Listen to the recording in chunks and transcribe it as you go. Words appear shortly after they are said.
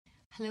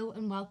Hello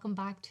and welcome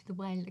back to the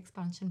Wild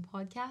Expansion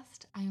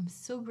podcast. I am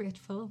so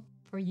grateful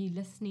for you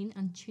listening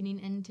and tuning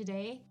in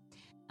today.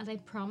 And I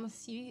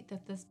promise you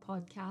that this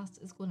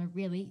podcast is going to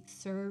really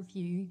serve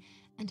you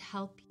and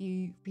help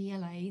you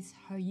realize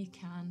how you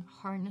can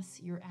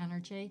harness your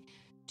energy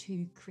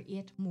to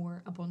create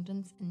more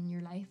abundance in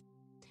your life.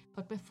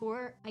 But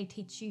before I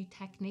teach you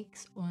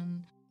techniques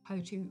on how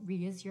to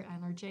raise your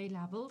energy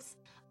levels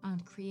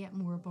and create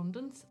more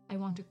abundance, I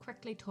want to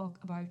quickly talk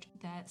about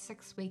the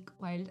 6-week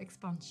Wild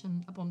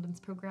Expansion Abundance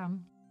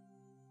Program.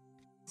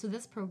 So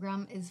this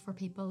program is for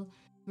people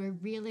who are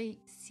really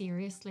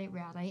seriously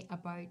ready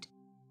about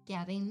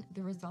getting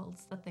the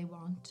results that they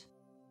want.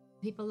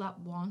 People that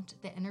want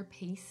the inner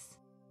peace,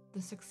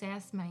 the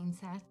success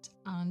mindset,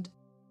 and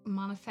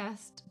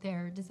manifest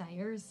their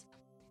desires.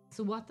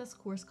 So what this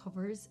course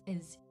covers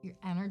is your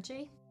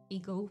energy,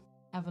 ego,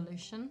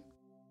 evolution,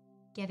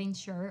 getting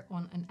sure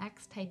on an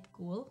X-type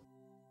goal,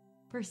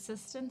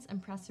 persistence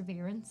and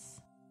perseverance,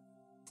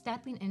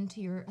 stepping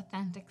into your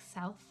authentic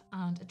self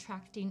and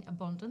attracting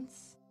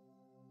abundance,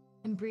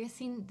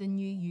 embracing the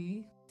new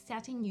you,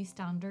 setting new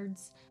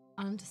standards,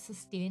 and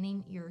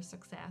sustaining your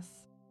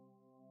success.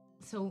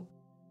 So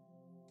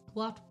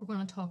what we're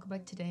going to talk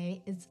about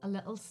today is a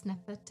little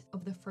snippet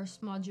of the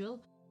first module,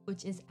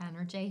 which is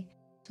energy.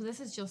 So this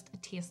is just a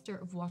taster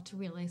of what to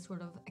really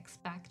sort of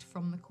expect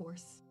from the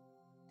course.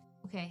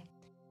 Okay.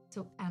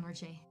 So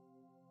energy.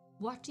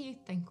 What do you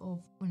think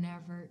of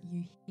whenever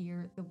you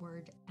hear the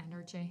word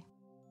energy?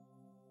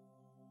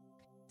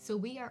 So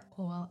we are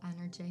all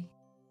energy.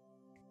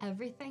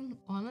 Everything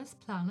on this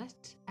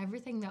planet,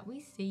 everything that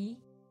we see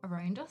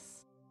around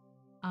us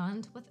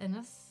and within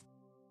us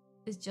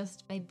is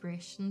just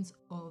vibrations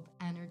of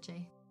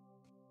energy.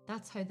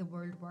 That's how the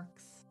world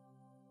works.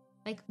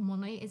 Like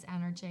money is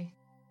energy.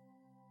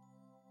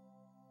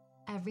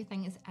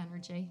 Everything is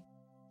energy.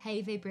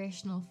 High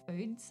vibrational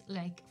foods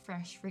like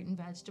fresh fruit and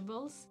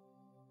vegetables,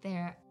 they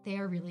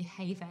are really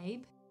high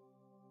vibe,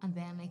 and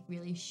then like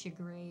really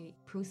sugary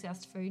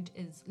processed food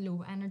is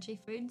low energy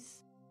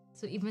foods.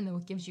 So even though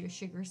it gives you a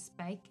sugar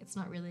spike, it's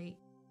not really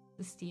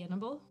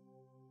sustainable.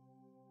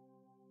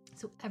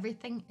 So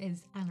everything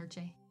is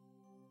energy,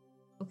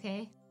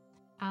 okay?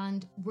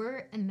 And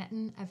we're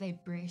emitting a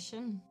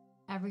vibration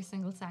every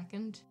single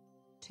second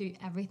to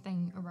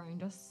everything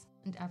around us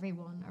and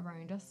everyone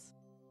around us.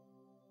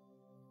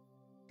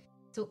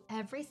 So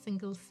every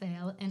single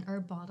cell in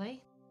our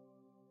body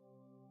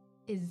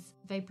is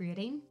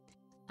vibrating,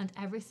 and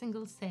every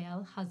single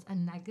cell has a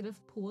negative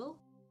pole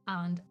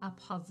and a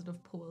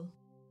positive pole.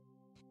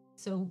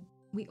 So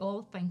we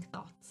all think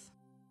thoughts,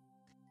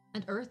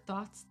 and our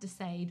thoughts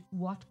decide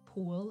what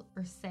pole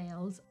our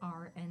cells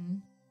are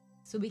in.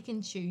 So we can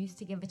choose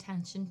to give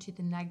attention to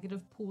the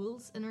negative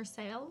poles in our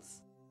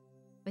cells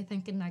by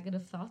thinking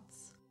negative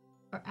thoughts,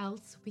 or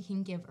else we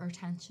can give our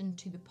attention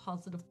to the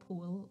positive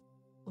pole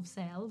of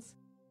cells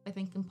by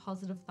thinking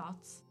positive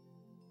thoughts.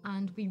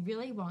 And we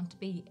really want to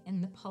be in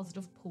the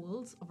positive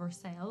poles of our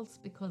cells,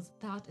 because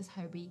that is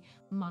how we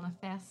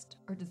manifest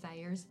our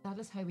desires. That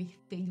is how we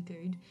feel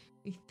good,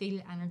 we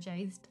feel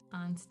energized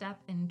and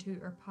step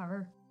into our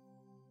power.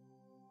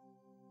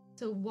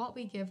 So what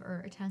we give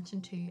our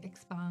attention to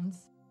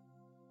expands.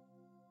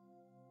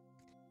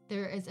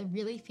 There is a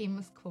really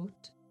famous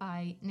quote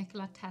by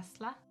Nikola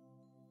Tesla,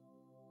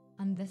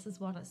 and this is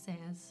what it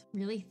says.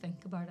 Really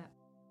think about it.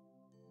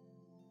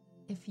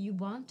 If you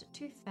want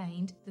to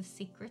find the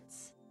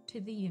secrets to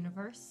the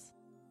universe,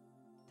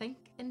 think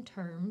in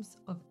terms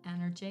of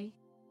energy,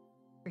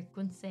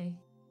 frequency,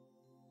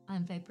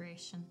 and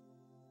vibration.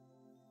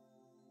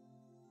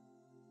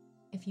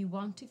 If you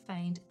want to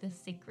find the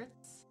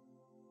secrets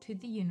to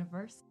the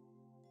universe,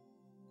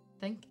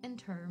 think in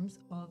terms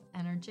of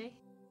energy,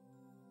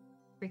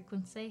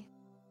 frequency,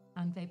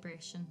 and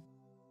vibration.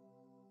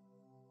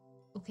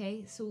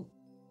 Okay, so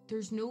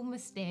there's no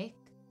mistake.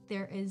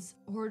 There is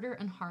order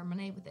and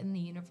harmony within the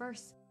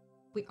universe.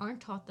 We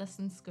aren't taught this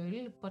in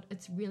school, but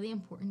it's really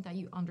important that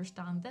you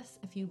understand this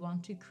if you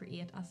want to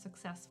create a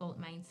successful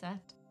mindset.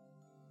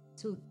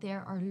 So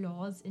there are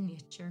laws in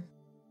nature.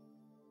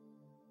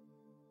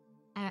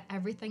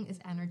 Everything is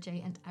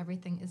energy and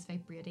everything is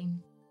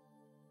vibrating.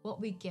 What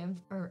we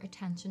give our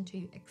attention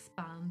to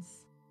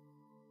expands.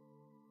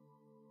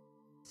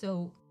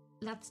 So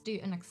let's do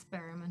an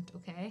experiment,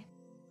 okay?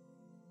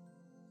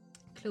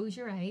 Close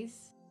your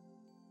eyes.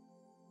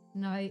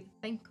 Now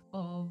think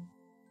of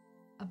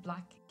a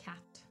black cat.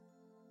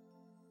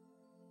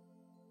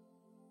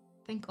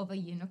 Think of a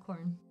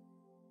unicorn.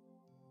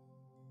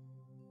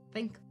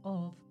 Think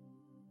of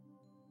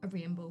a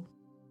rainbow.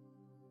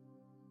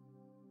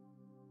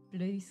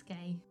 Blue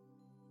sky.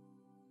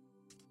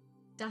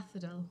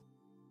 Daffodil.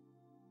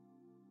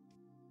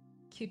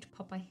 Cute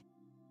puppy.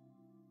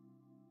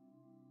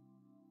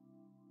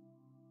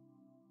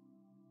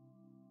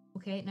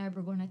 Okay, now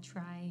we're going to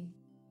try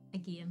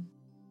again.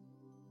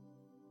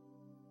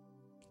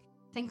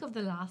 Think of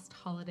the last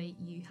holiday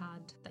you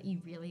had that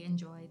you really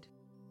enjoyed.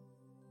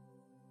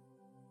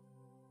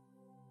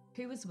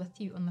 Who was with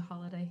you on the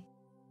holiday?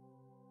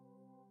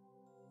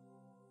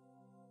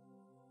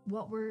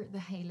 what were the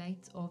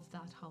highlights of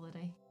that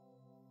holiday?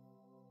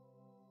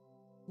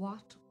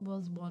 What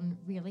was one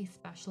really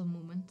special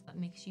moment that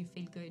makes you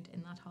feel good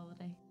in that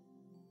holiday?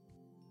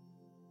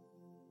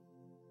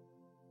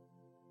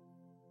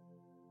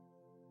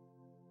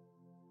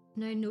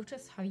 Now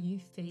notice how you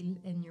feel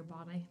in your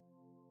body.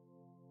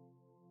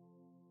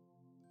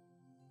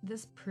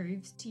 This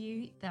proves to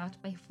you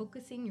that by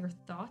focusing your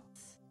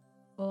thoughts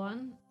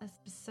on a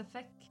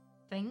specific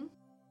thing,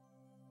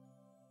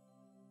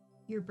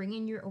 you're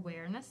bringing your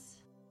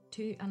awareness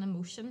to an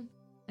emotion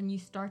and you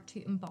start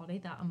to embody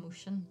that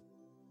emotion.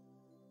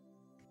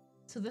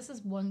 So this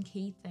is one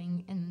key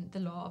thing in the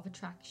law of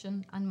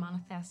attraction and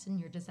manifesting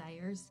your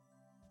desires.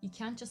 You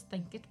can't just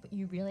think it, but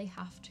you really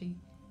have to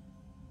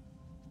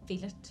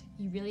feel it.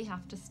 You really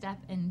have to step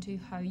into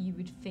how you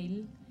would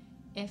feel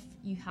if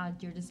you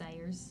had your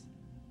desires.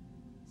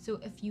 So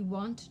if you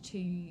want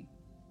to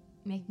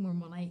make more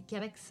money,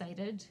 get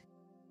excited.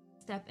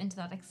 Step into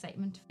that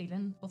excitement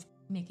feeling of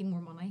making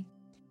more money.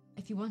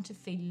 If you want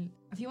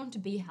to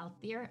be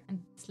healthier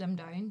and slim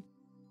down,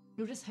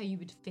 notice how you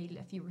would feel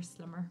if you were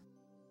slimmer.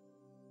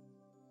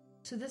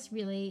 So this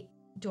really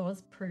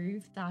does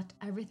prove that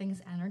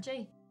everything's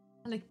energy.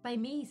 And like by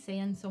me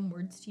saying some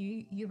words to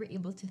you, you were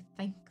able to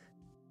think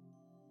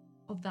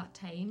of that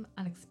time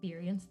and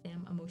experience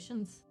them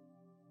emotions,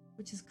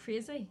 which is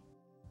crazy.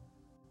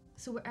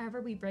 So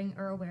wherever we bring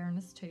our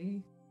awareness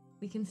to,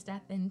 we can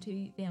step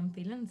into them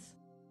feelings.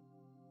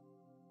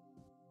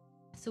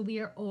 So we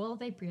are all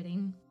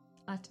vibrating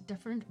at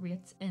different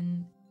rates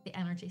in the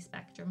energy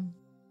spectrum.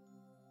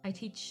 I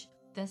teach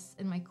this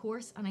in my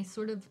course and I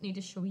sort of need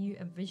to show you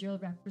a visual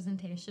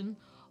representation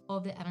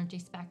of the energy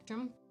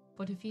spectrum.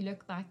 But if you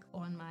look back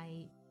on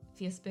my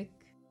Facebook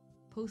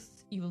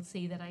posts, you will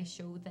see that I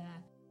show the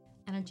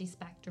energy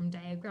spectrum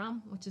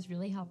diagram, which is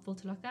really helpful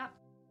to look at.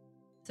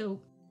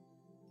 So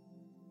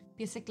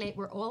basically,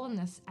 we're all on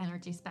this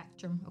energy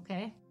spectrum,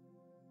 okay?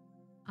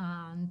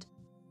 And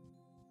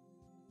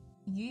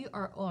you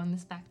are on the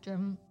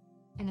spectrum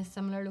in a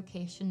similar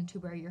location to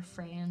where your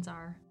friends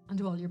are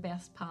and all your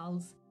best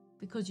pals,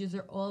 because you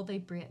are all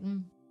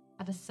vibrating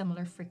at a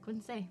similar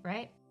frequency,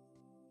 right?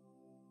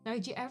 Now,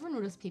 do you ever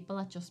notice people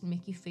that just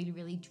make you feel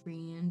really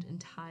drained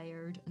and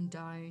tired and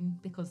down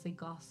because they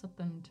gossip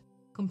and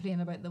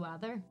complain about the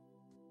weather?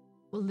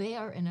 Well, they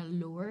are in a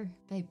lower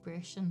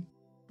vibration.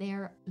 They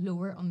are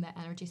lower on the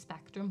energy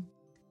spectrum.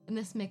 And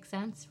this makes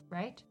sense,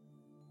 right?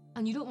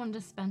 And you don't want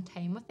to spend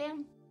time with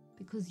them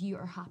because you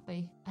are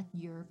happy at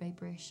your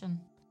vibration,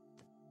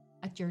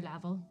 at your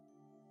level.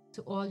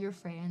 So all your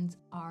friends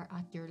are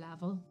at your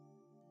level,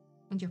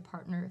 and your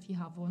partner if you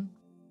have one.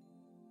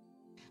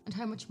 And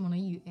how much money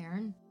you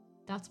earn,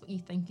 that's what you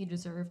think you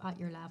deserve at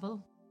your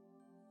level.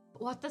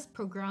 But what this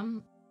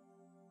program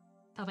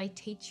that I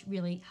teach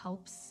really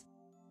helps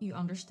you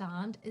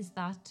understand is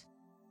that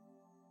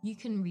you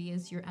can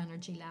raise your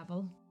energy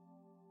level.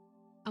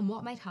 And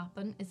what might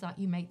happen is that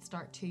you might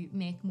start to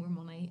make more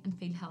money and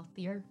feel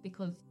healthier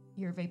because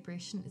your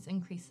vibration is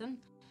increasing.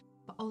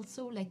 But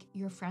also, like,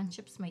 your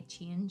friendships might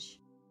change.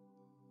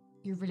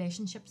 Your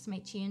relationships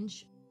might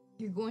change.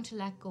 You're going to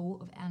let go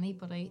of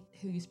anybody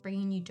who's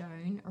bringing you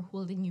down or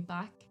holding you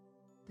back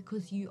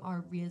because you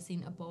are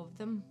raising above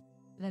them,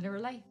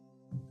 literally.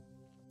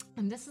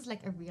 And this is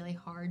like a really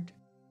hard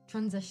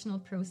transitional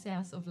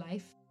process of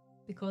life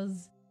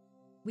because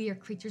we are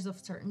creatures of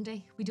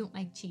certainty. We don't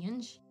like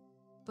change.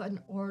 But in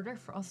order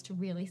for us to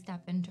really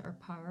step into our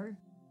power,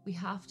 we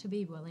have to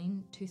be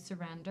willing to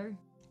surrender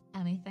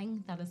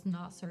anything that is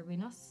not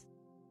serving us,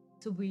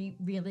 so we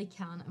really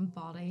can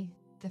embody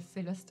the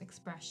fullest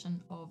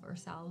expression of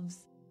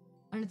ourselves.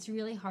 And it's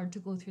really hard to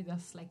go through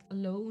this like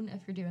alone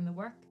if you're doing the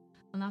work,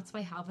 and that's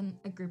why having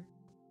a group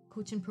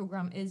coaching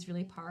program is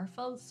really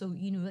powerful, so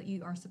you know that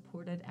you are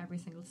supported every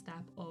single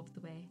step of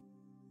the way.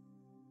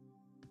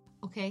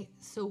 Okay,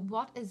 so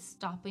what is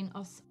stopping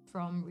us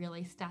from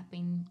really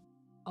stepping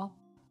up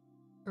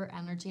our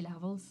energy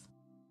levels?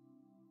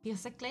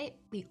 Basically,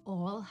 we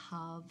all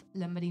have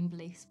limiting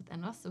beliefs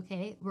within us,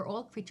 okay? We're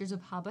all creatures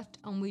of habit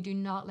and we do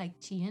not like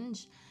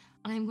change.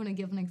 And I'm going to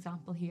give an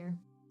example here.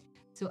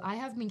 So I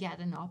have been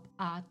getting up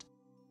at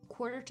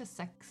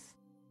 5:45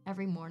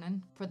 every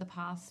morning for the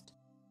past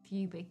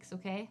few weeks,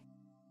 okay?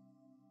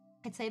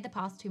 I'd say the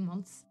past 2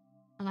 months.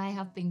 And I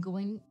have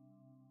been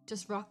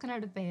just rocking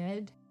out of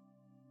bed,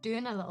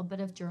 doing a little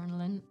bit of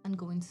journaling and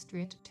going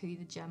straight to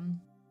the gym.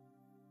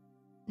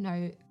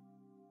 Now,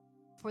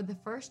 for the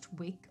first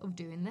week of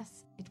doing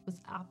this, it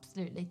was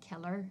absolutely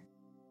killer.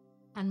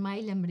 And my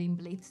limiting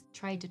beliefs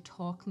tried to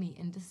talk me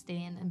into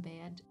staying in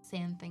bed,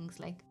 saying things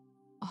like,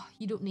 oh,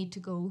 you don't need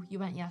to go, you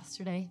went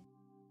yesterday.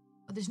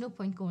 Oh, there's no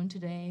point going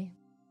today.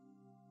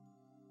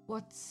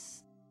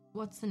 What's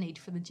the need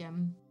for the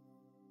gym?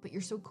 But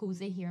you're so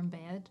cozy here in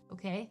bed,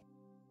 okay?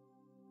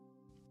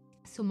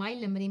 So my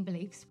limiting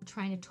beliefs were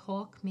trying to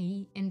talk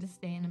me into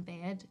staying in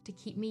bed to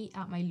keep me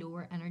at my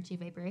lower energy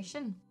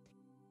vibration.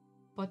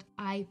 But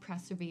I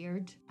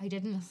persevered. I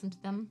didn't listen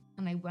to them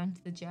and I went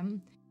to the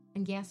gym.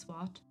 And guess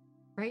what?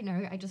 Right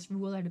now, I just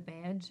roll out of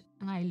bed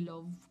and I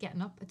love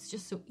getting up. It's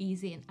just so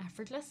easy and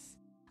effortless.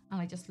 And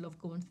I just love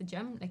going to the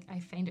gym. Like, I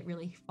find it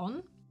really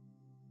fun.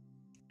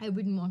 I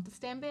wouldn't want to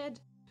stay in bed.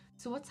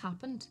 So what's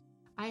happened?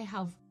 I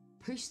have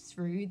pushed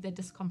through the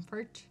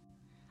discomfort,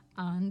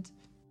 and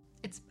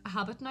it's a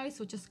habit now,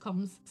 so it just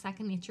comes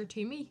second nature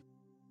to me.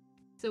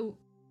 So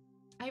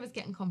I was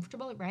getting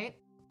comfortable, right?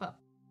 But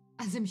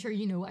as I'm sure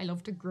you know, I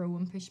love to grow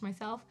and push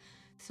myself.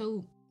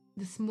 So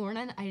this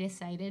morning I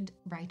decided,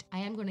 right, I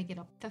am going to get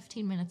up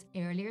 15 minutes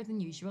earlier than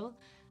usual,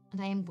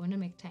 and I am going to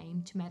make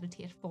time to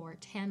meditate for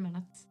 10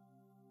 minutes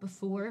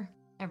before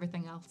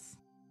everything else.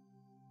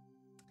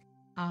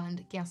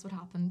 And guess what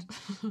happened?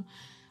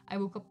 I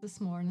woke up this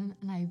morning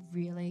and I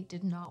really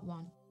did not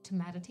want to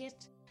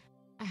meditate.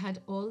 I had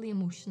all the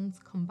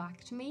emotions come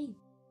back to me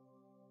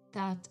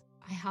that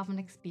I haven't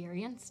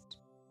experienced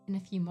in a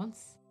few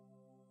months.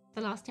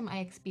 The last time I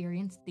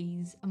experienced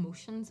these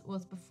emotions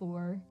was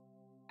before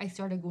I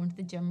started going to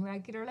the gym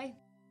regularly.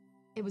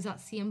 It was that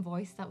same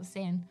voice that was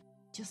saying,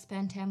 just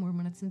spend 10 more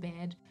minutes in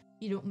bed.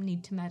 You don't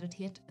need to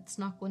meditate. It's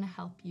not going to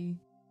help you.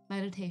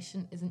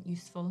 Meditation isn't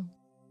useful.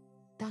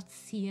 That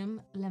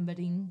same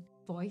limiting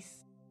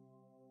voice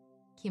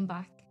came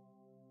back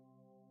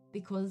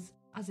because,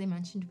 as I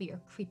mentioned, we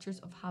are creatures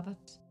of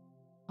habit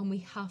and we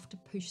have to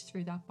push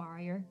through that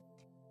barrier.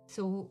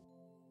 So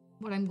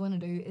what I'm going to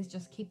do is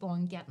just keep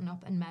on getting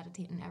up and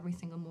meditating every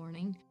single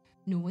morning,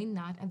 knowing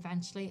that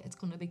eventually it's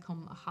going to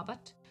become a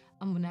habit,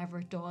 and whenever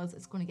it does,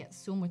 it's going to get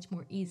so much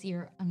more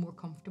easier and more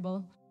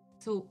comfortable.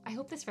 So I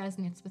hope this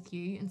resonates with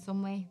you in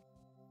some way.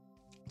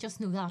 Just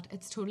know that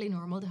it's totally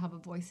normal to have a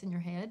voice in your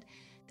head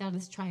that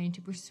is trying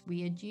to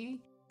persuade you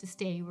to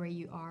stay where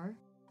you are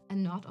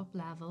and not up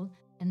level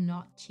and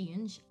not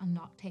change and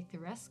not take the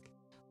risk.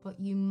 But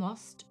you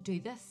must do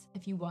this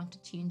if you want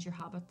to change your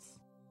habits.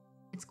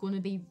 It's going to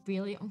be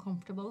really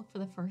uncomfortable for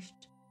the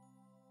first,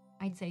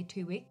 I'd say,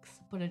 2 weeks,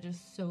 but it is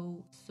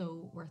so,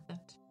 so worth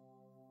it.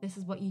 This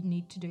is what you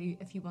need to do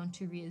if you want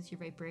to raise your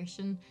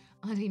vibration.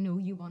 And I know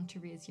you want to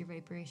raise your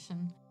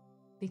vibration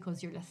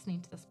because you're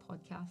listening to this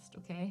podcast,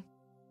 okay?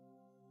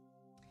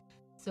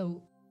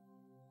 So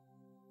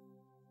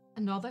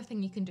another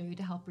thing you can do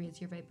to help raise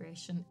your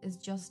vibration is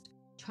just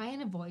try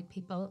and avoid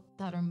people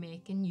that are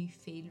making you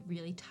feel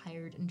really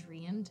tired and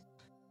drained.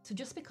 So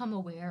just become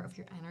aware of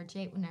your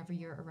energy whenever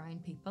you're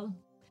around people,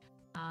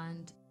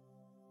 and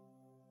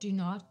do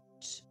not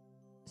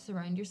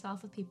surround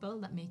yourself with people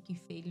that make you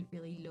feel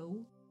really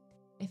low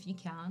if you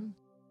can.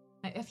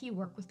 Now, if you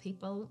work with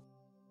people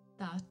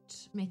that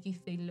make you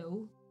feel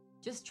low,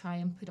 just try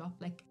and put up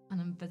like an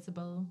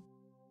invisible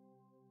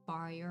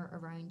barrier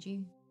around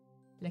you,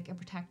 like a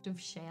protective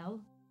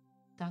shell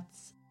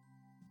that's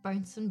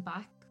bouncing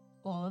back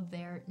all of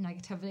their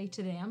negativity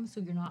to them,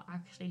 so you're not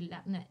actually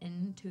letting it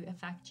in to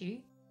affect you.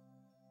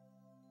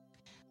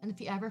 And if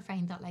you ever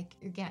find that like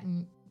you're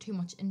getting too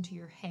much into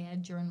your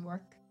head during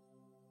work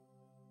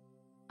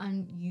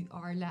and you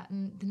are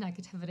letting the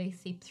negativity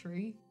seep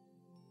through,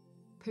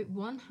 put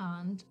one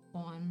hand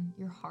on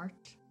your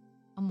heart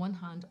and one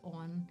hand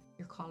on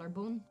your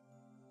collarbone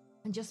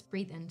and just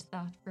breathe into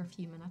that for a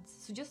few minutes.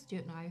 So just do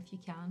it now if you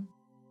can.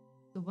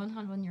 So one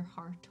hand on your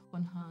heart,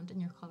 one hand on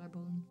your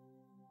collarbone.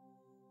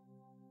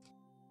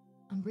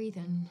 And breathe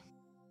in.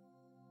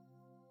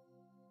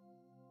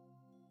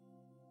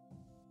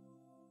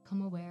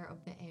 Become aware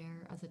of the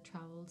air as it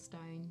travels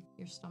down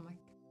your stomach.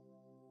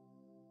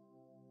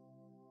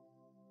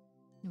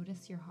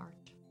 Notice your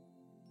heart.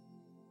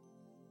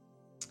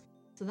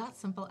 So that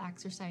simple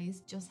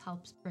exercise just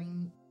helps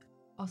bring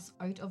us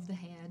out of the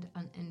head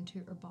and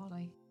into our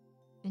body,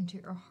 into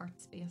our heart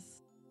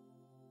space.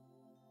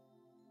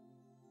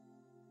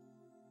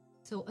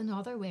 So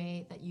another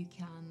way that you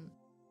can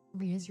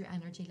raise your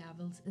energy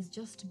levels is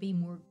just to be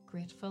more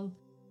grateful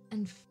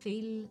and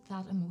feel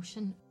that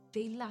emotion,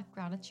 feel that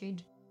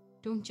gratitude.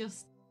 Don't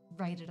just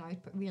write it out,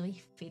 but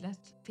really feel it.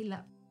 Feel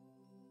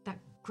that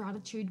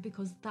gratitude,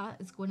 because that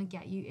is going to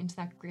get you into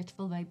that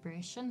grateful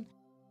vibration.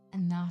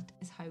 And that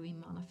is how we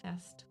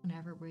manifest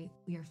whenever we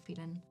are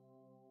feeling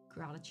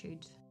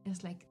gratitude.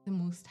 It's like the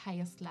most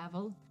highest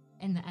level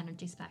in the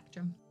energy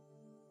spectrum.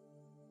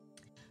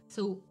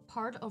 So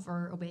part of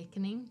our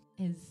awakening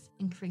is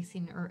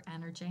increasing our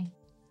energy.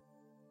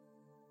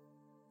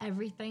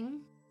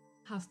 Everything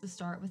has to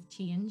start with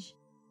change,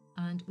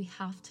 and we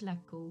have to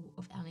let go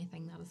of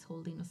anything that is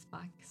holding us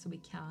back so we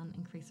can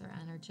increase our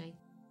energy.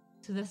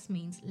 So this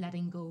means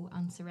letting go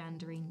and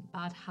surrendering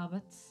bad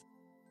habits,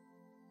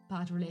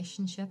 bad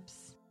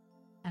relationships,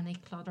 any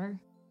clutter.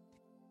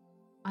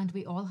 And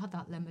we all have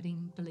that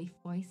limiting belief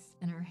voice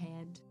in our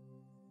head,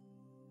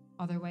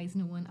 otherwise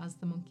known as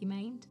the monkey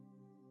mind,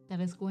 that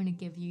is going to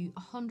give you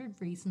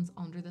 100 reasons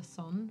under the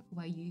sun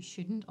why you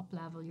shouldn't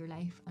up-level your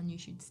life and you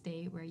should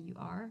stay where you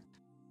are.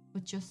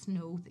 But just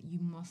know that you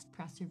must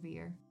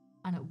persevere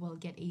and it will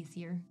get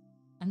easier.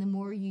 And the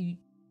more you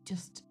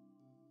just,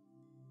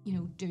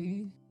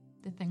 do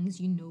the things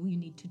you know you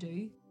need to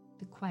do,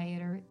 the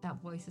quieter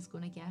that voice is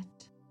going to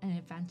get. And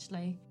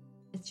eventually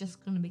it's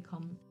just going to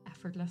become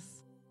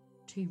effortless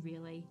to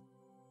really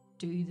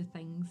do the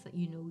things that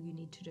you know you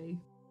need to do.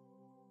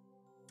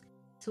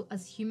 So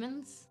as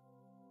humans,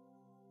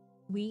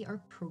 we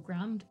are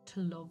programmed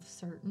to love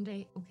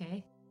certainty,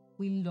 okay?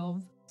 We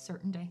love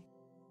certainty.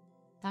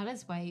 That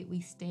is why we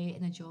stay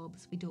in the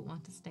jobs we don't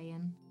want to stay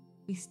in.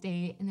 We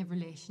stay in the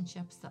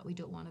relationships that we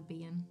don't want to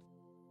be in.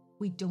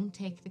 We don't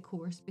take the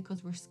course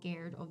because we're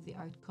scared of the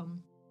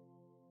outcome.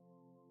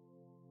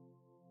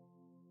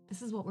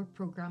 This is what we're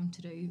programmed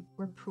to do.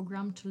 We're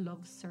programmed to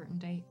love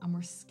certainty, and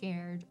we're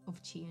scared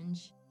of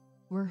change.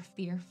 We're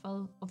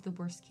fearful of the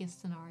worst case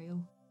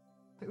scenario.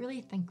 But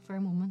really think for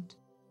a moment,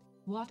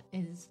 what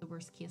is the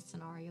worst case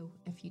scenario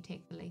if you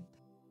take the leap?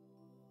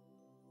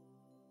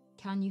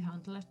 Can you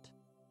handle it?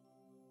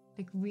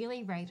 Like,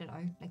 really write it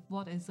out. Like,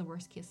 what is the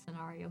worst case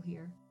scenario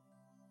here?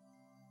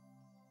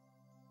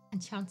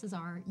 And chances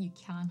are you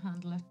can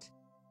handle it.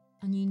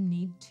 And you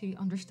need to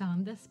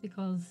understand this,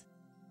 because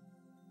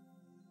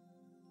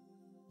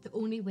the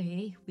only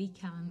way we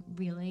can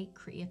really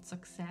create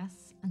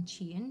success and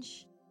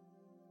change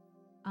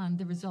and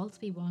the results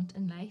we want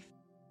in life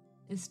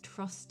is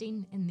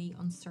trusting in the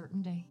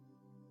uncertainty.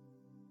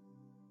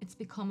 It's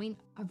becoming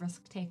a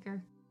risk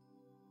taker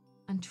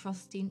and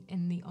trusting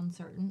in the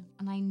uncertain.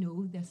 And I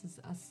know this is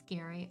as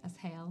scary as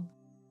hell.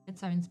 It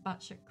sounds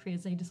batshit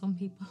crazy to some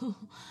people,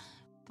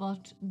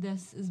 but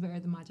this is where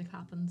the magic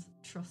happens.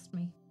 Trust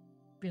me.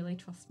 Really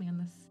trust me on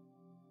this.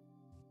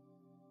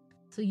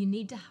 So you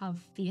need to have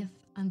faith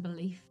and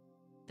belief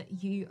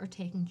that you are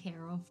taken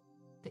care of,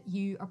 that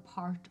you are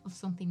part of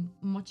something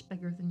much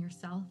bigger than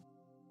yourself,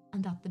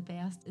 and that the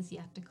best is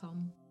yet to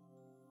come.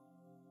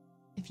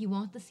 If you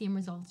want the same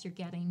results you're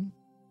getting,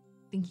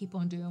 then keep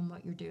on doing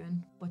what you're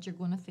doing, but you're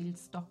going to feel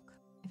stuck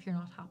if you're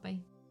not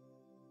happy.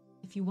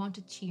 If you want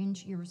to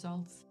change your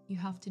results, you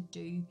have to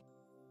do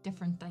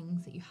different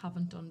things that you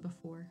haven't done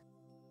before.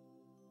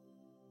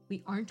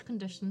 We aren't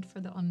conditioned for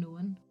the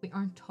unknown. We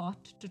aren't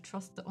taught to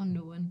trust the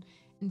unknown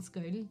in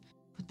school,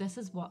 but this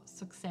is what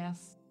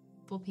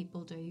successful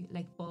people do,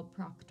 like Bob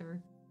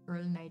Proctor,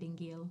 Earl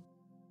Nightingale.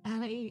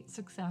 Any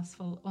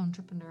successful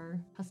entrepreneur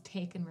has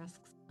taken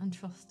risks and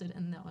trusted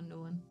in the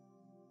unknown.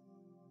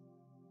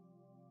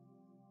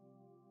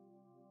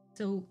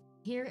 So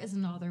here is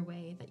another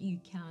way that you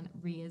can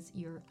raise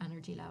your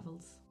energy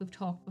levels. We've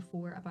talked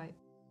before about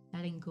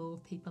letting go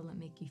of people that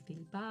make you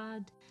feel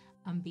bad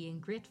and being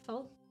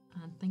grateful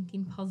and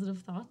thinking positive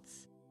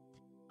thoughts.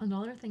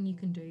 Another thing you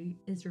can do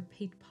is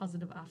repeat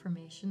positive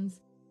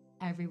affirmations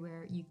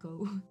everywhere you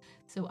go.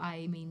 So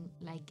I mean,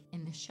 like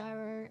in the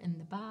shower, in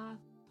the bath,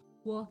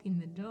 walking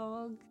the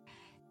dog,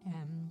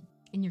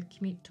 in your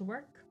commute to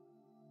work.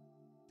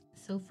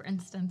 So for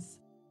instance,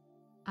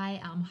 I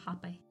am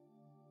happy.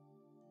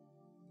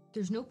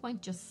 There's no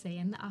point just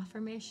saying the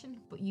affirmation,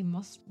 but you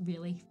must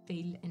really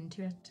feel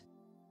into it.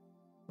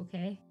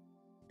 Okay?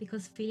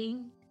 Because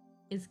feeling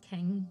is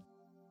king.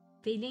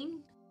 Feeling,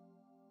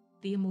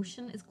 the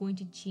emotion, is going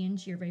to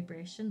change your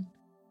vibration.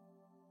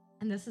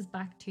 And this is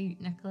back to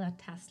Nikola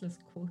Tesla's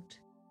quote.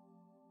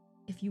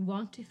 If you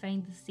want to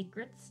find the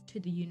secrets to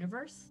the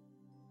universe,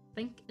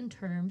 think in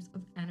terms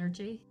of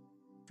energy,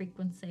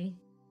 frequency,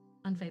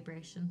 and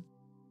vibration.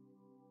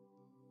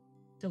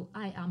 So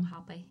I am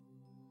happy.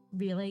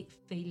 Really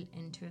feel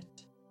into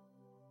it.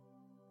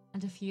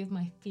 And a few of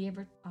my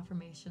favourite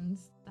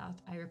affirmations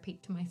that I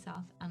repeat to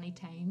myself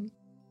anytime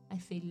I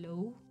feel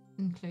low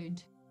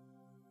include,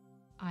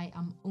 I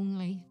am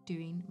only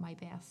doing my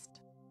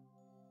best.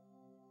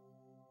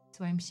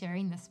 So I'm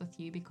sharing this with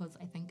you because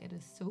I think it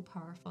is so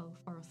powerful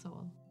for us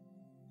all.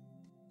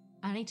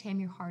 Anytime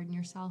you're hard on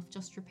yourself,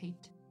 just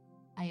repeat,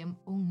 I am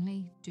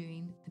only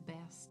doing the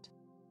best.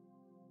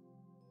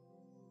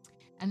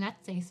 And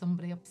let's say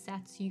somebody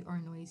upsets you or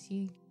annoys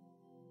you.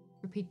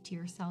 Repeat to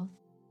yourself,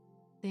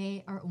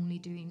 they are only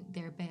doing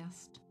their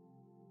best,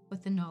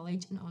 with the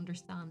knowledge and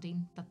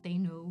understanding that they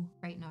know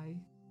right now.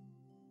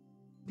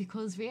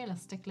 Because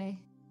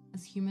realistically,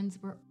 as humans,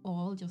 we're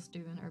all just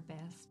doing our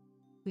best.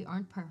 We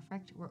aren't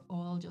perfect, we're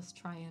all just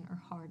trying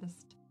our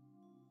hardest.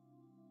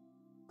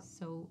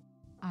 So,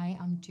 I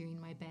am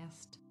doing my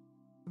best.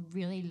 A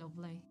really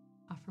lovely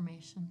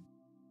affirmation.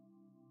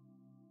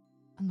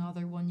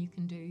 Another one you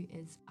can do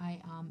is, I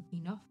am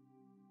enough.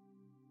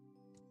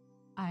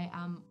 I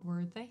am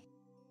worthy.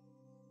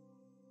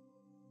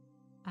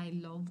 I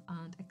love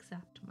and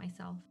accept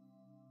myself.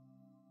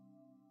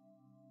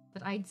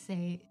 But I'd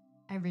say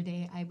every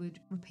day I would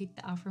repeat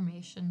the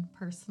affirmation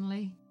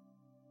personally,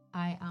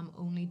 I am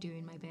only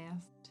doing my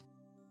best,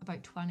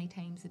 about 20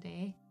 times a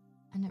day,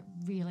 and it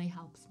really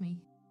helps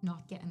me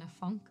not get in a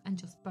funk and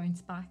just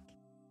bounce back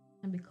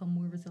and become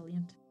more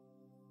resilient.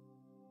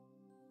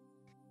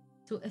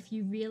 So if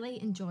you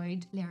really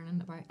enjoyed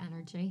learning about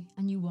energy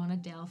and you want to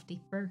delve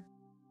deeper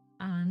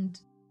and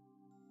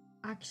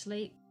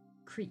actually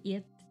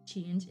create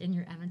change in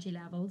your energy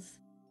levels,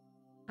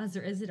 as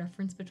there is a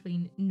difference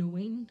between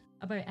knowing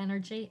about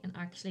energy and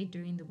actually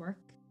doing the work,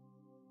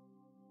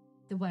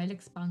 the Wild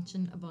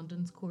Expansion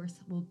Abundance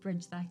course will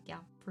bridge that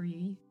gap for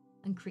you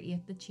and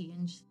create the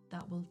change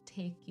that will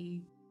take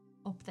you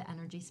up the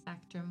energy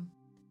spectrum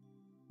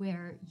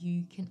where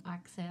you can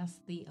access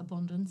the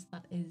abundance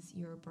that is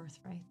your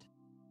birthright.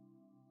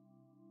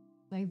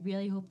 I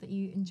really hope that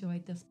you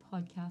enjoyed this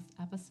podcast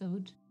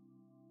episode.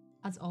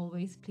 As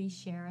always, please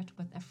share it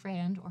with a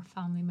friend or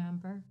family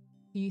member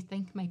who you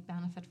think might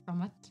benefit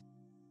from it,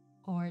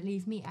 or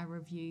leave me a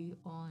review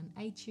on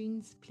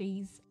iTunes,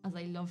 please, as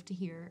I love to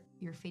hear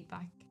your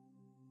feedback.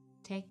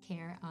 Take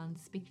care and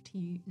speak to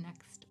you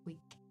next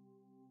week.